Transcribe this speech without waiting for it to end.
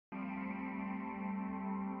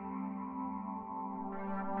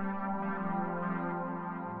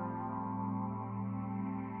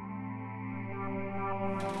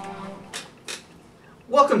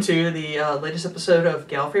welcome to the latest episode of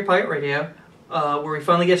Gallifrey Pirate Radio, where we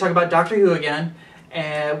finally get to talk about Doctor Who again,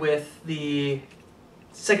 and with the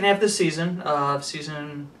second half of the season,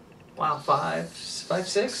 six.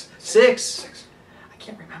 I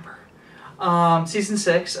can't remember. Season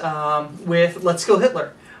 6, with Let's Kill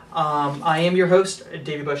Hitler. I am your host,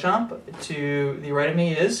 Davey Beauchamp. To the right of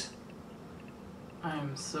me is...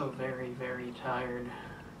 I'm so very, very tired.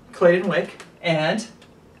 Clayton Wick, and...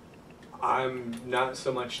 I'm not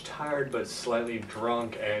so much tired, but slightly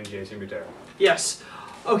drunk, and Jaysen Buterin. Yes.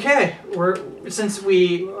 Okay. Since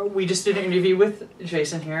we just did an interview with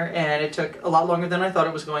Jaysen here, and it took a lot longer than I thought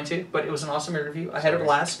it was going to, but it was an awesome interview. I had a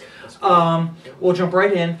blast. We'll jump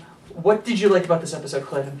right in. What did you like about this episode,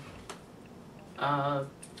 Clayton? I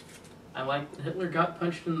like that Hitler got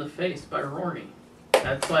punched in the face by Rory.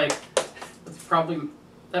 That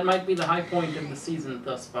might be the high point of the season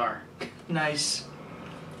thus far. Nice.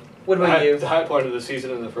 What about you? The high point of the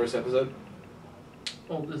season in the first episode?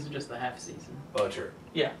 Well, this is just the half season. Oh, true.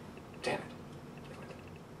 Yeah. Damn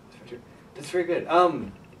it. That's very good.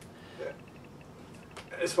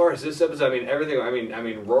 As far as this episode, I mean, everything, I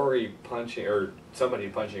mean, Rory punching, or somebody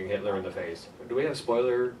punching Hitler in the face. Do we have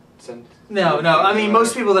spoiler? No. I mean,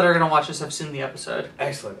 most people that are going to watch this have seen the episode.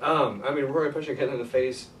 Excellent. I mean, Rory punching Hitler in the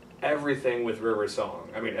face, everything with River's song.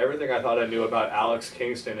 I mean, everything I thought I knew about Alex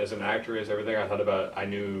Kingston as an actress, everything I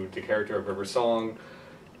knew the character of River's song,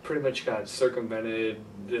 pretty much got circumvented,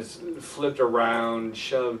 just flipped around,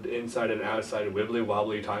 shoved inside and outside, wibbly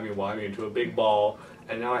wobbly, timey wimey into a big ball,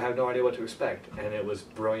 and now I have no idea what to expect. And it was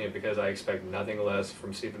brilliant because I expect nothing less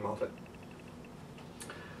from Stephen Moffat.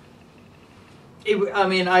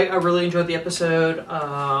 I really enjoyed the episode.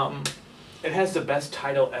 It has the best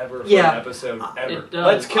title ever for an episode ever. It does.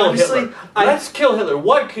 Let's kill Honestly, Hitler. Let's kill Hitler.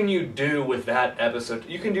 What can you do with that episode?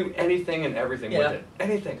 You can do anything and everything with it.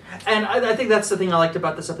 Anything. And I think that's the thing I liked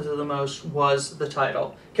about this episode the most was the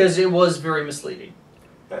title. Because it was very misleading.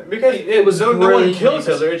 Because it was no one kills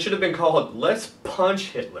Hitler. It should have been called Let's Punch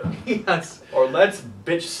Hitler. Yes. Or Let's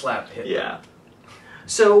Bitch Slap Hitler. Yeah.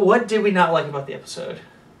 So what did we not like about the episode?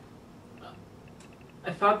 I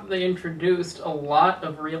thought that they introduced a lot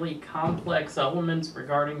of really complex elements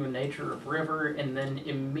regarding the nature of River and then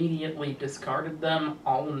immediately discarded them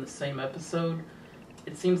all in the same episode.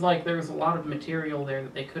 It seems like there's a lot of material there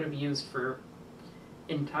that they could have used for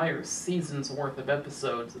entire seasons worth of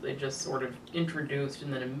episodes that they just sort of introduced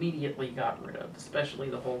and then immediately got rid of, especially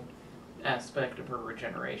the whole aspect of her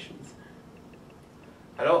regenerations.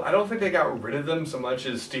 I don't think they got rid of them so much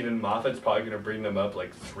as Stephen Moffat's probably going to bring them up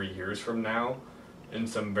like 3 years from now. In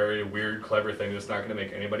some very weird, clever thing that's not going to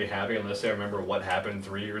make anybody happy unless they remember what happened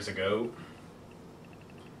 3 years ago.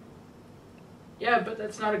 Yeah, but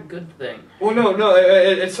that's not a good thing. Well, no,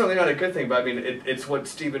 it's certainly not a good thing, but I mean, it's what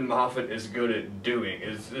Stephen Moffat is good at doing,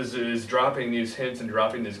 is dropping these hints and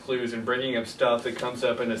dropping these clues and bringing up stuff that comes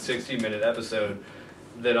up in a 60-minute episode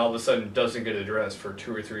that all of a sudden doesn't get addressed for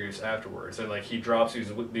 2 or 3 years afterwards. And like he drops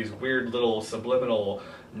these weird little subliminal,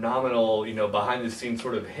 nominal, behind-the-scenes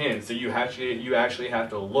sort of hints that you actually have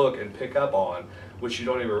to look and pick up on, which you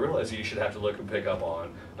don't even realize that you should have to look and pick up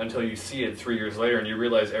on until you see it 3 years later and you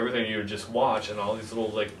realize everything you just watched and all these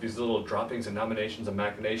little droppings and nominations and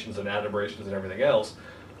machinations and adumbrations and everything else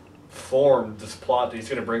formed this plot that he's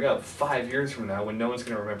going to bring up 5 years from now when no one's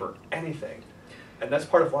going to remember anything. And that's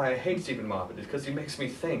part of why I hate Stephen Moffat, is because he makes me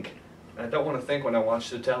think. And I don't want to think when I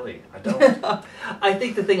watch the telly. I don't. I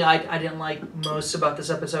think the thing I didn't like most about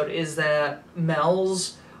this episode is that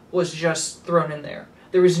Mel's was just thrown in there.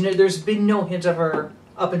 There's been no hint of her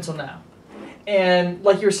up until now. And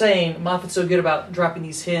like you're saying, Moffat's so good about dropping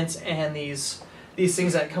these hints and these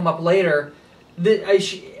things that come up later.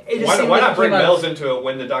 Why not bring Mel's into it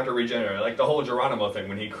when the Doctor regenerated? Like the whole Geronimo thing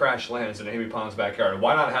when he crash lands in Amy Pond's backyard.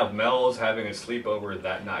 Why not have Mel's having a sleepover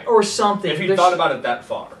that night? Or something. If he thought about it that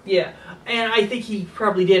far. Yeah. And I think he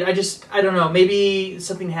probably did. I don't know. Maybe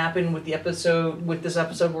something happened with this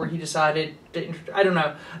episode where he decided to, I don't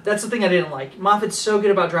know. That's the thing I didn't like. Moffat's so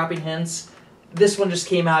good about dropping hints. This one just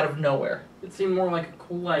came out of nowhere. It seemed more like a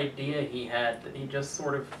cool idea he had that he just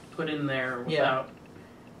sort of put in there without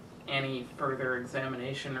any further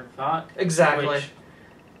examination or thought. Exactly. Which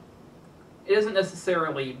it isn't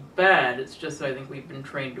necessarily bad, it's just that I think we've been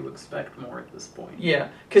trained to expect more at this point. Yeah,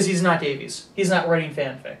 because he's not Davies. He's not writing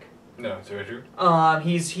fanfic. No, it's very true.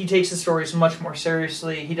 He takes his stories much more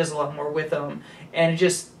seriously. He does a lot more with them. And it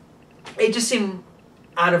just seemed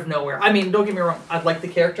out of nowhere. I mean, don't get me wrong, I like the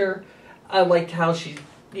character. I liked how she,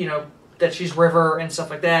 that she's River and stuff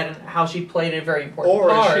like that, and how she played a very important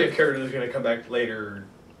part. Or is she a character that's going to come back later,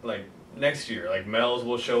 like next year? Like Mel's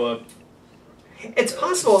will show up It's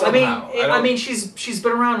possible. Somehow. I mean, she's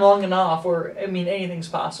been around long enough, or I mean, anything's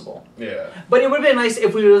possible. Yeah. But it would have been nice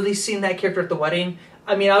if we would have at least seen that character at the wedding.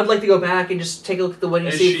 I mean, I would like to go back and just take a look at the wedding.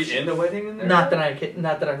 Is see she in the wedding in there? Not that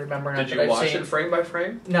I remember. Did you watch it frame by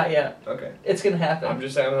frame? Not yet. Okay. It's gonna happen. I'm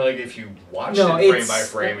just saying, like, if you watched it frame by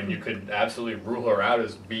frame, and you could absolutely rule her out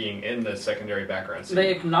as being in the secondary background scene. They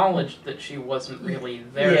acknowledged that she wasn't really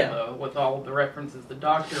there, though, with all of the references the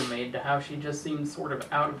Doctor made to how she just seemed sort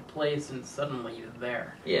of out of place and suddenly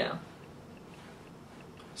there. Yeah.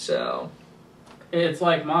 So... It's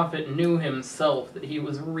like Moffat knew himself that he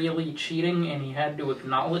was really cheating, and he had to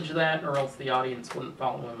acknowledge that, or else the audience wouldn't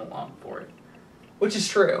follow him along for it. Which is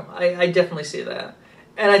true. I definitely see that.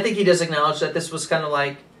 And I think he does acknowledge that this was kind of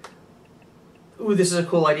like, ooh, this is a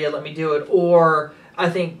cool idea, let me do it. Or I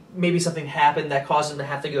think maybe something happened that caused him to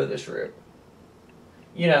have to go this route.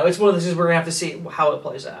 You know, it's one of those things we're going to have to see how it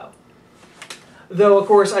plays out. Though, of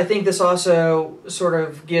course, I think this also sort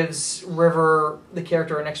of gives River, the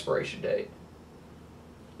character, an expiration date.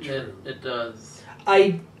 It does.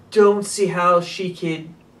 I don't see how she could...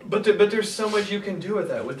 But there's so much you can do with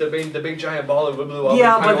that. With the big giant ball of blue all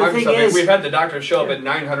yeah, but the thing is... We've had the Doctor show up at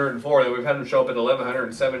 904, then we've had him show up at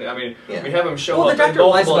 1170. I mean, we have him show up at the Doctor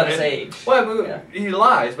lies about his age. Well, he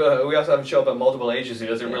lies, but we also have him show up at multiple ages. He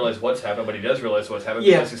doesn't realize what's happened, but he does realize what's happened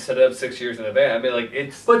because he set it up 6 years in advance. I mean, like,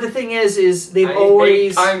 it's... But the thing is they've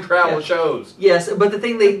always... time travel shows. Yes, but the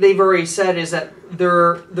thing they've already said is that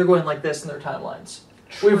they're going like this in their timelines.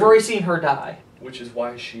 True. We've already seen her die. Which is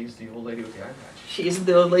why she's the old lady with the eye patch. She isn't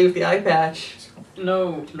the old lady with the eye patch.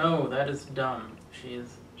 No, that is dumb. She is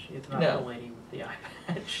not the lady with the eye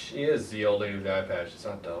patch. She is the old lady with the eye patch. It's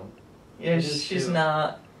not dumb. Yeah, she's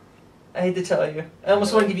not. I hate to tell you. I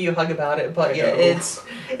almost want to give you a hug about it, but yeah, it's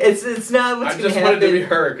not what's going to happen. I just wanted to be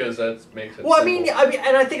her because that makes it. Well, simple. I mean,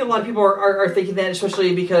 and I think a lot of people are thinking that,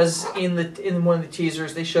 especially because in one of the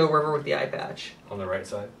teasers they show River with the eye patch on the right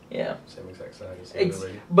side. Yeah, same exact side as the other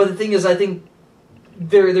lady. But the thing is, I think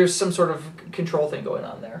there's some sort of control thing going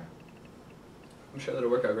on there. I'm sure that'll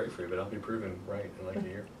work out great for you, but I'll be proven right in like a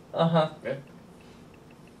year. Yeah.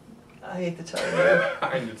 I hate to tell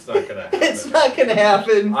you. It's not gonna happen. It's not gonna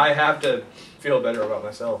happen. I have to feel better about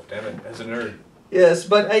myself, damn it, as a nerd. Yes,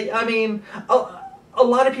 but I mean, a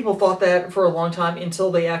lot of people thought that for a long time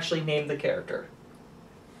until they actually named the character.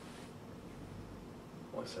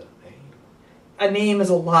 What's that name? A name is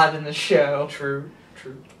a lot in the show. True.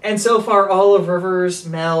 And so far, all of Rivers,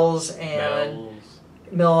 Mel's, and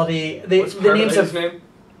Melody, what's the names of name?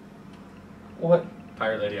 What?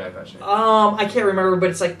 Pirate Lady eye patch name. I can't remember, but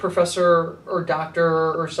it's like Professor or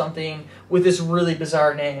Doctor or something with this really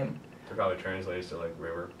bizarre name. It probably translates to like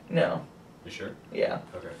River. No. You sure? Yeah.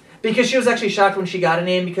 Okay. Because she was actually shocked when she got a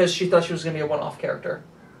name because she thought she was going to be a one-off character.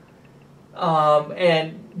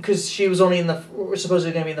 And because she was only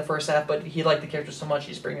supposedly going to be in the first half, but he liked the character so much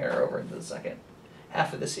he's bringing her over into the second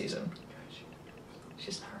half of the season.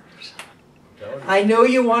 She's not River. I know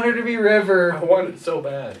you want her to be River. I want it so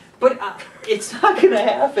bad. But it's not going to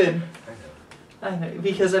happen. I know. I know,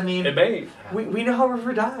 because, I mean... It may. We know how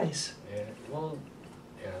River dies. Yeah, well,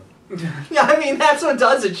 yeah, I mean, that's what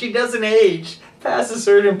does it. She doesn't age past a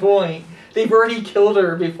certain point. They've already killed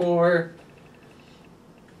her before.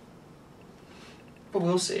 But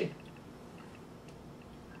we'll see.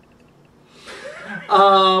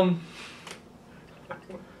 We're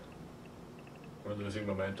losing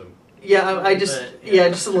momentum. Yeah,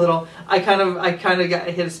 just a little. I kind of got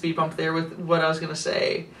hit a speed bump there with what I was gonna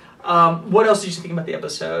say. What else did you think about the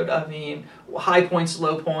episode? I mean, high points,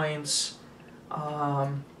 low points,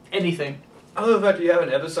 anything. Other than the fact that you have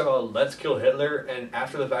an episode called Let's Kill Hitler, and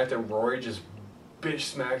after the fact that Rory just bitch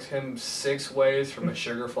smacks him 6 ways from a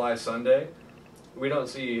sugar fly sundae, we don't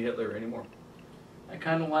see Hitler anymore. I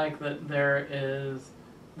kind of like that there is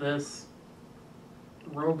this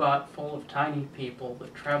robot full of tiny people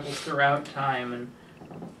that travels throughout time and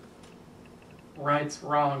rights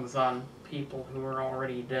wrongs on people who are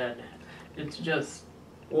already dead. It's just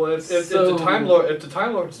if the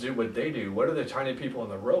Time Lords do what they do, what are the tiny people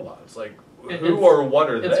and the robots? Like, who or what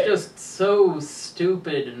are they? It's just so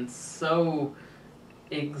stupid and so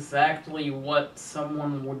exactly what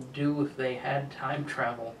someone would do if they had time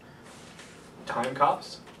travel. Time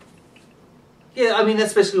cops? Yeah, I mean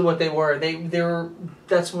that's basically what they were.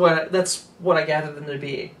 That's what I gathered them to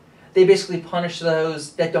be. They basically punish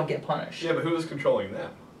those that don't get punished. Yeah, but who was controlling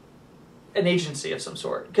them? An agency of some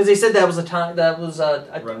sort, because they said that was run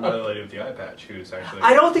by the lady with the eye patch, who's actually.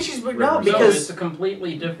 I don't think she's because it's a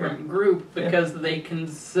completely different group because they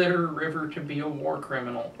consider River to be a war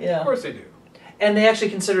criminal. Yeah, of course they do. And they actually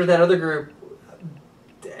consider that other group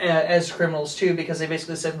as criminals too, because they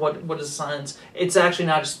basically said, what is science? It's actually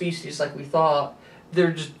not a species like we thought.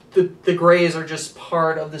 They're just the Greys are just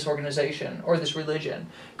part of this organization or this religion.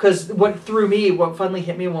 Because what finally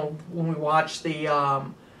hit me when we watched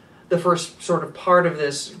the first sort of part of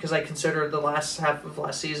this, because I consider the last half of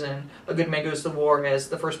last season, A Good Man Goes to War, as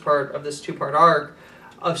the first part of this 2-part arc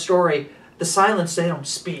of story. The Silence, they don't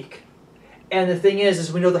speak. And the thing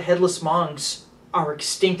is we know the headless monks are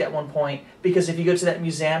extinct at one point, because if you go to that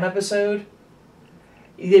museum episode,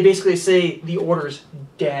 they basically say the Order's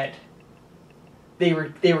dead. They were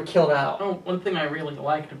killed out. Oh, one thing I really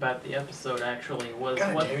liked about the episode actually was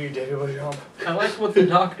God damn you, Davey Beauchamp. I liked what the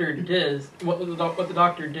Doctor did. What the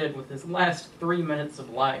Doctor did with his last 3 minutes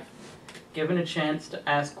of life, given a chance to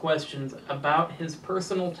ask questions about his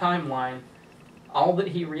personal timeline. All that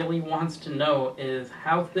he really wants to know is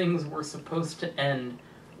how things were supposed to end.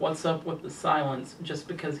 What's up with the Silence? Just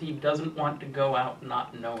because he doesn't want to go out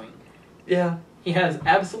not knowing. Yeah. He has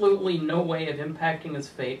absolutely no way of impacting his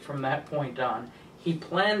fate from that point on. He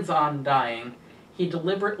plans on dying. He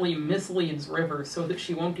deliberately misleads River so that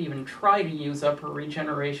she won't even try to use up her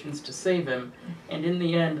regenerations to save him. And in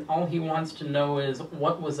the end, all he wants to know is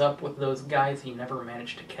what was up with those guys he never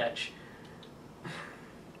managed to catch.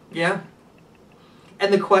 Yeah.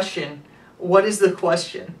 And the question, what is the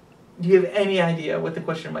question? Do you have any idea what the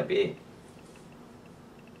question might be?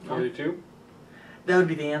 42? That would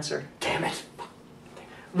be the answer. Damn it.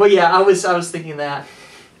 Well, yeah, I was thinking that.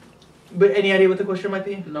 But any idea what the question might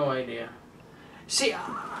be? No idea. See,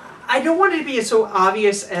 I don't want it to be so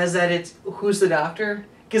obvious as that it's who's the Doctor,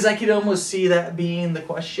 because I could almost see that being the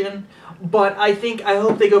question. But I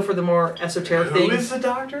hope they go for the more esoteric thing. Who is the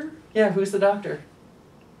Doctor? Yeah, who's the Doctor?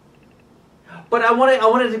 But I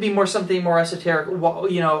want it to be something more esoteric.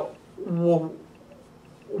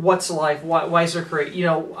 What's life? Why is there create?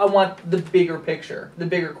 I want the bigger picture, the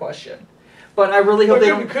bigger question. But I really hope they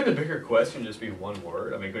don't. Couldn't the bigger question just be one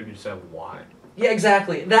word? I mean, couldn't you just have why? Yeah,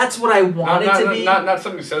 exactly. That's what I want it to be. Not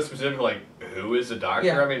something so specific like who is the Doctor.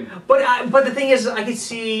 Yeah. I mean, but the thing is, I could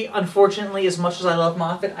see, unfortunately, as much as I love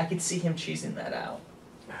Moffat, I could see him cheesing that out.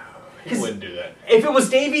 he wouldn't do that. If it was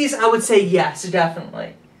Davies, I would say yes,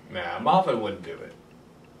 definitely. Nah, Moffat wouldn't do it.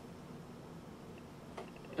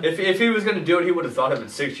 If he was going to do it, he would have thought of it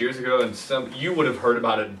 6 years ago, and you would have heard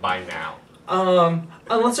about it by now.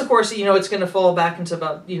 Unless, of course, it's going to fall back into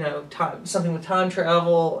about, something with time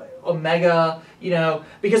travel, Omega,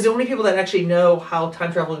 because the only people that actually know how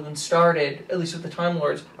time travel even started, at least with the Time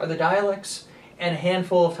Lords, are the Daleks and a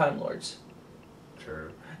handful of Time Lords. Sure.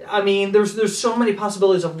 I mean, there's so many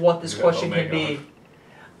possibilities of what this question could be.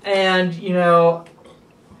 And,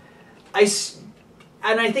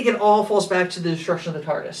 I think it all falls back to the destruction of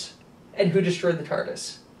the TARDIS and who destroyed the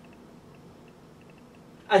TARDIS.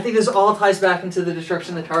 I think this all ties back into the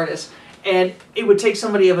destruction of the TARDIS, and it would take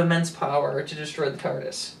somebody of immense power to destroy the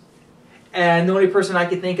TARDIS. And the only person I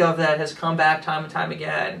can think of that has come back time and time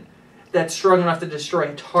again that's strong enough to destroy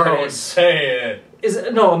a TARDIS. Don't say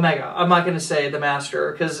it. No, Omega. I'm not going to say the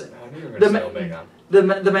Master, because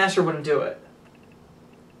the Master wouldn't do it.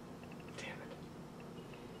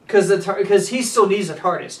 Because he still needs a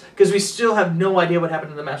TARDIS. Because we still have no idea what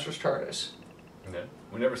happened to the Master's TARDIS. No,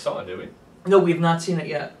 we never saw it, did we? No, we have not seen it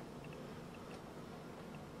yet.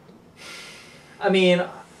 I mean,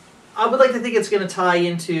 I would like to think it's going to tie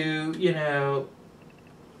into,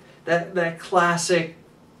 that classic,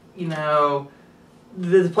 the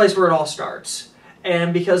place where it all starts.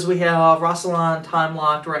 And because we have Rassilon time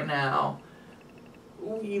locked right now,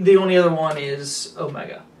 the only other one is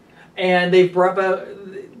Omega. And they've brought back...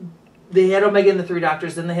 They had Omega in the Three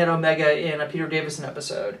Doctors, then they had Omega in a Peter Davison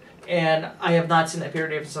episode. And I have not seen that Peter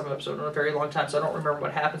Davison episode in a very long time, so I don't remember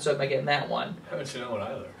what happened to Omega in that one. I haven't seen that one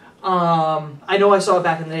either. I know I saw it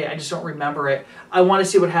back in the day, I just don't remember it. I want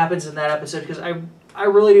to see what happens in that episode, because I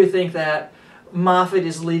really do think that Moffat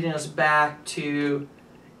is leading us back to...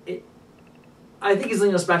 I think he's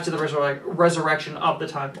leading us back to the resurrection of the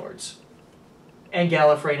Time Lords. And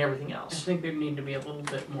Gallifrey and everything else. I think there need to be a little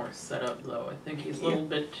bit more setup, though. I think he's a little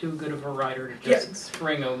bit too good of a writer to just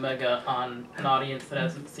spring Omega on an audience that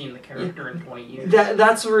hasn't seen the character in 20 years.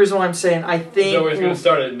 That's the reason why I'm saying I think... So he's going to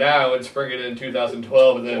start it now and spring it in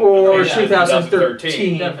 2012 and then... Or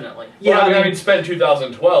 2013. Definitely. Yeah, well, I mean, spend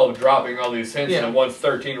 2012 dropping all these hints, Yeah. and once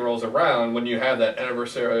 13 rolls around, when you have that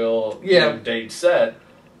anniversarial date set...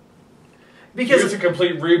 Because it's a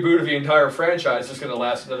complete reboot of the entire franchise. It's going to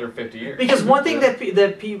last another 50 years. Because one thing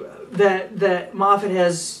that Moffat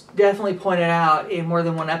has definitely pointed out in more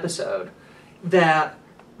than one episode, that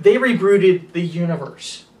they rebooted the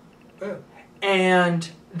universe,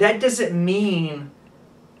 and that doesn't mean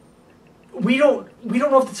we don't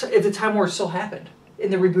know if the Time War still happened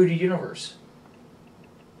in the rebooted universe.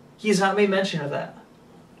 He's not made mention of that.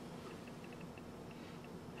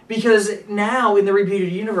 Because now, in the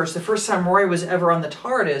rebooted universe, the first time Roy was ever on the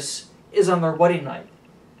TARDIS is on their wedding night.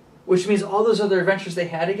 Which means all those other adventures they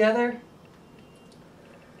had together...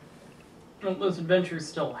 Well, those adventures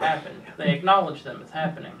still happen. They acknowledge them as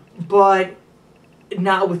happening. But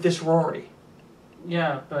not with this Rory.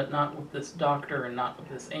 Yeah, but not with this Doctor and not with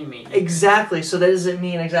this Amy. Exactly, so that doesn't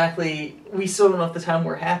mean exactly... We still don't know if the Time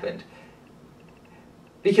War happened.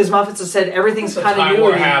 Because Moffat said everything's continuity. The Time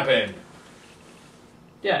War happened.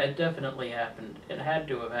 Yeah, it definitely happened. It had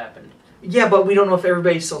to have happened. Yeah, but we don't know if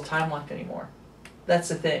everybody's still time locked anymore. That's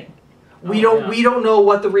the thing. We don't know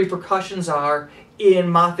what the repercussions are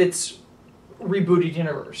in Moffat's rebooted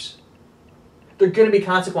universe. There are going to be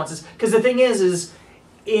consequences. Because the thing is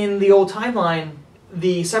in the old timeline,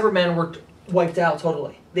 the Cybermen were wiped out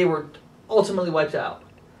totally. They were ultimately wiped out.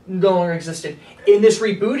 No longer existed. In this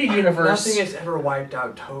rebooted universe... Nothing is ever wiped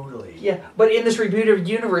out totally. Yeah, but in this rebooted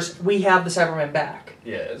universe, we have the Cybermen back.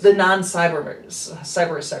 Yes. The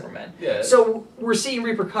Cybermen. Yes. So we're seeing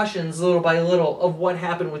repercussions, little by little, of what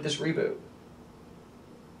happened with this reboot.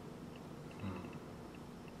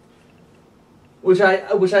 Which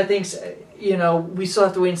I think, we still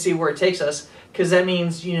have to wait and see where it takes us, because that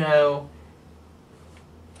means,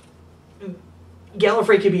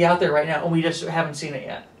 Gallifrey could be out there right now, and we just haven't seen it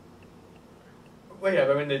yet. Well,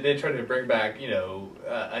 yeah, I mean, they tried to bring back,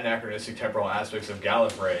 anachronistic temporal aspects of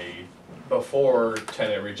Gallifrey before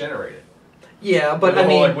Tenet regenerated. Yeah, but the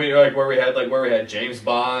whole, where we had James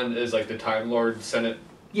Bond as like the Time Lord Senate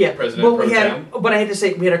President pro tem. But I had to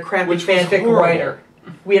say we had a crappy fanfic writer.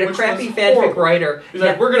 We had a crappy fanfic writer. He's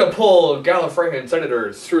like, we're gonna pull Gallifreyan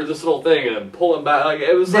senators through this little thing and pull them back. Like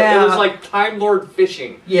it was like Time Lord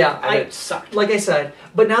fishing. Yeah, and it sucked. Like I said,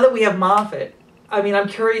 but now that we have Moffat, I mean, I'm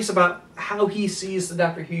curious about how he sees the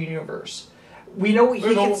Doctor Who universe. We know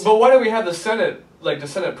but why do we have the Senate, like the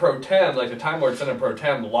Senate pro tem, like the Time Lord Senate pro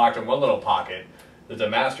tem, locked in one little pocket that the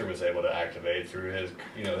Master was able to activate through his,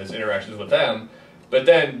 his interactions with them? But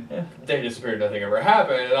then they disappeared, nothing ever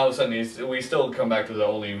happened, and all of a sudden we still come back to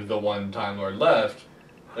the one Time Lord left.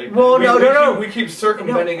 Like, no. We keep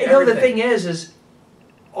circumventing everything. The thing is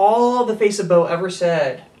all the Face of Bo ever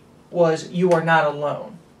said was, "You are not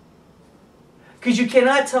alone." Because you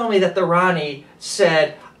cannot tell me that the Rani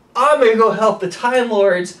said, "I'm going to go help the Time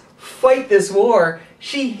Lords fight this war."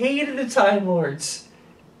 She hated the Time Lords.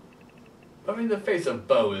 I mean, the Face of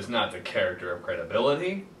Bo is not the character of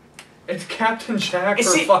credibility. It's Captain Jack,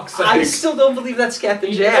 for fuck's sake. I still don't believe that's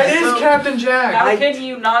Captain Jack. It is Captain Jack! How can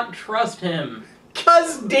you not trust him?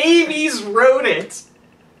 Because Davies wrote it.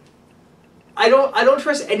 I don't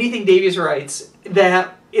trust anything Davies writes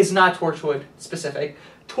that is not Torchwood specific.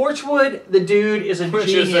 Torchwood, the dude is a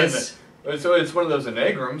genius. So it's one of those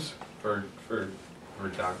enagrams for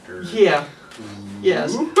Doctor. Yeah.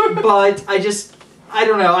 Yes. But I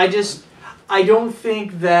don't know. I don't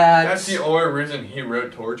think that... That's the only reason he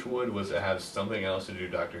wrote Torchwood, was to have something else to do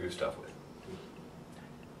Doctor Who stuff with.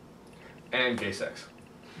 And gay sex.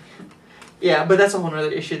 Yeah, but that's a whole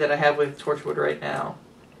other issue that I have with Torchwood right now.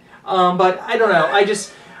 But I don't know.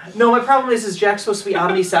 No, my problem is Jack's supposed to be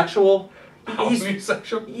omnisexual.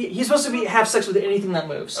 Omnisexual? He's supposed to have sex with anything that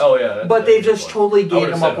moves. Oh, yeah. But they've just totally gayed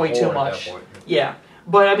him up way too at much. that point. Yeah.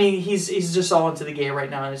 But, I mean, he's just all into the gay right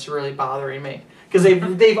now, and it's really bothering me. Because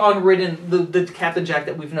they've unwritten the Captain Jack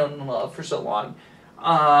that we've known and loved for so long.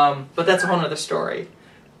 But that's a whole other story.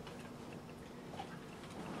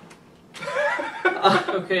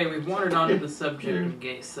 Okay, we've wandered onto the subject of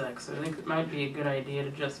gay sex. I think it might be a good idea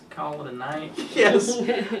to just call it a night. Yes.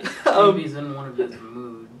 Maybe he's in one of his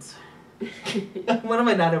moods. When am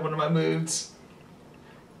I not in one of my moods?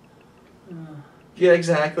 Yeah,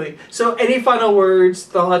 exactly. So, any final words,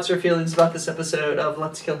 thoughts, or feelings about this episode of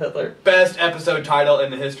Let's Kill Hitler? Best episode title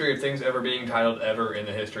in the history of things ever being titled ever in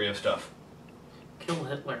the history of stuff. Kill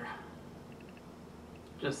Hitler.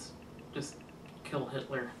 Just kill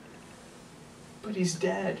Hitler. But he's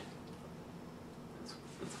dead. That's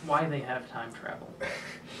why they have time travel.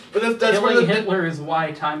 But that's Killing Hitler is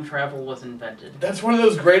why time travel was invented. That's one of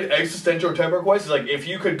those great existential temporal questions. Like, if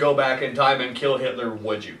you could go back in time and kill Hitler,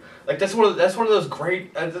 would you? Like, that's one of those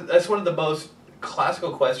great. That's one of the most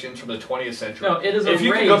classical questions from the 20th century. No, it is. If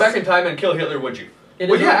you could go back in time and kill Hitler, would you?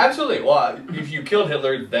 Well, yeah, absolutely. Well, if you killed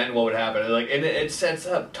Hitler, then what would happen? Like, and it sets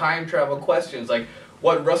up time travel questions. Like,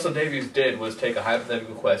 what Russell Davies did was take a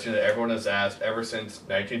hypothetical question that everyone has asked ever since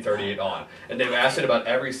 1938 on, and they've asked it about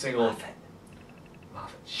every single.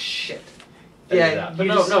 Moffat. Shit. Yeah, but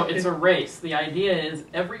no, it's a race. The idea is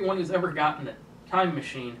everyone who's ever gotten a time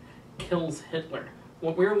machine kills Hitler.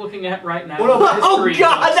 What we're looking at right now Well, no, oh history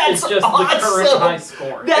God, books that's is just awesome. the current high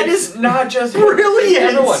score. That It's is not just brilliant.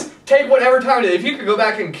 It's everyone. Take whatever time. If you could go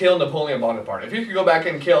back and kill Napoleon Bonaparte, if you could go back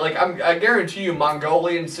and kill, like, I guarantee you,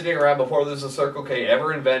 Mongolians sitting around before this is Circle K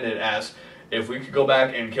ever invented asked, if we could go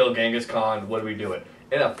back and kill Genghis Khan, would we do it?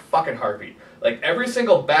 In a fucking heartbeat. Like, every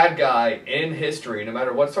single bad guy in history, no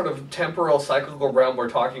matter what sort of temporal, cyclical realm we're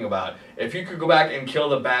talking about, if you could go back and kill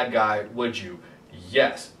the bad guy, would you?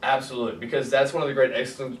 Yes, absolutely. Because that's one of the great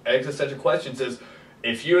existential questions is,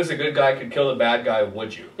 if you as a good guy could kill the bad guy,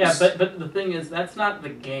 would you? Yeah, but the thing is, that's not the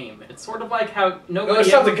game. It's sort of like how nobody. No,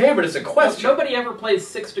 it's not the game, but it's a question. Nobody ever plays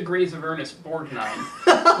 6 Degrees of Ernest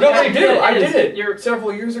Borgnine. No, they do. I did it You're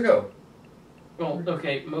several years ago. Well,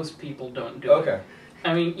 okay, most people don't do it. Okay.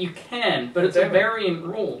 I mean, you can, but it's a variant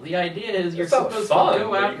rule. The idea is you're supposed to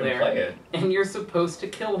go out there and you're supposed to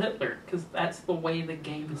kill Hitler, because that's the way the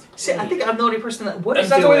game is played. See, I think I'm the only person that wouldn't That's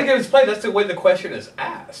not do the way it. the game is played, that's the way the question is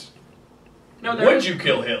asked. No, Would you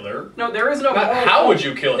kill Hitler? No, there is no Not moral how would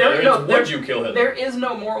you kill Hitler, it's would you kill Hitler? There is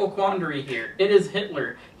no moral quandary here. It is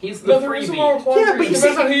Hitler. He's the No, there is a moral freebie. quandary. Yeah, but It you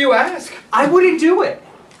depends see- on who you ask. I wouldn't do it.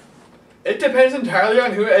 It depends entirely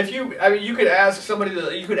on who. If you, I mean, you could ask somebody.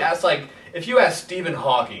 You could ask, like, if you ask Stephen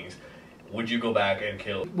Hawking, would you go back and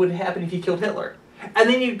kill? Would happen if you killed Hitler? And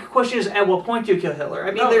then your question is, at what point do you kill Hitler?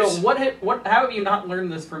 I mean, No, there's what? How have you not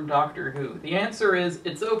learned this from Doctor Who? The answer is,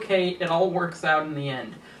 it's okay. It all works out in the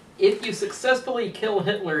end. If you successfully kill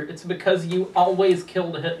Hitler, it's because you always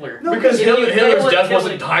killed Hitler. No, Because If you Hitler's fail at death killing-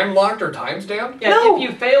 wasn't time locked or time stamped. Yeah, No. if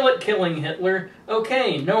you fail at killing Hitler,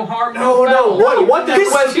 okay, no harm, No, no foul. no, what the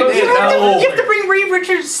Because question is, you have, to, no. you have to bring Reed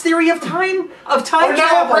Richards' theory of time Oh, travel.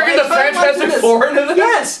 now we're bringing the and time Fantastic like this. Four into this?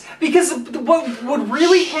 Yes, because what would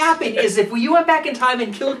really happen is if you went back in time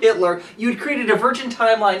and killed Hitler, you would create a divergent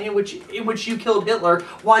timeline in which you killed Hitler,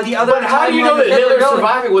 while the other But how do you timeline know of that Hitler going-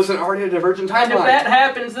 surviving wasn't already a divergent And if timeline? that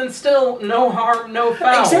happens, then still no harm, no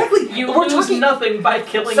foul. Exactly. You We're lose talking- nothing by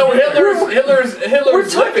killing So Hitler. Hitler's We're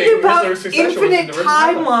talking living, about Hitler's successor was a infinite divergent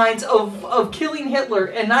timeline. timelines of killing Hitler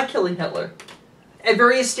and not killing Hitler at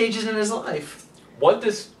various stages in his life. What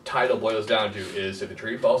this title boils down to is, if a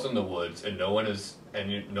tree falls in the woods and no one is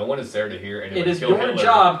there to hear anybody It is kill your Hitler,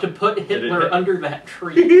 job to put Hitler Hit- under that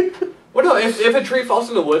tree. Well, no. If a tree falls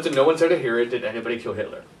in the woods and no one's there to hear it, did anybody kill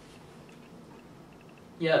Hitler?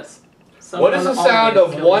 Yes. What is the Someone sound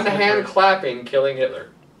always of kills one Hitler. hand clapping killing Hitler?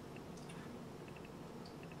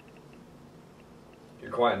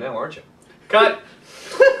 You're quiet now, aren't you? Cut.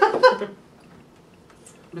 I'm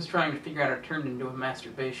just trying to figure out how to turn it into a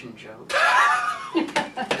masturbation joke.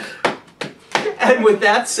 And with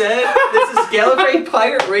that said, this is Gallifrey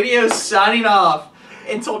Pirate Radio signing off.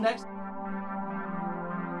 Until next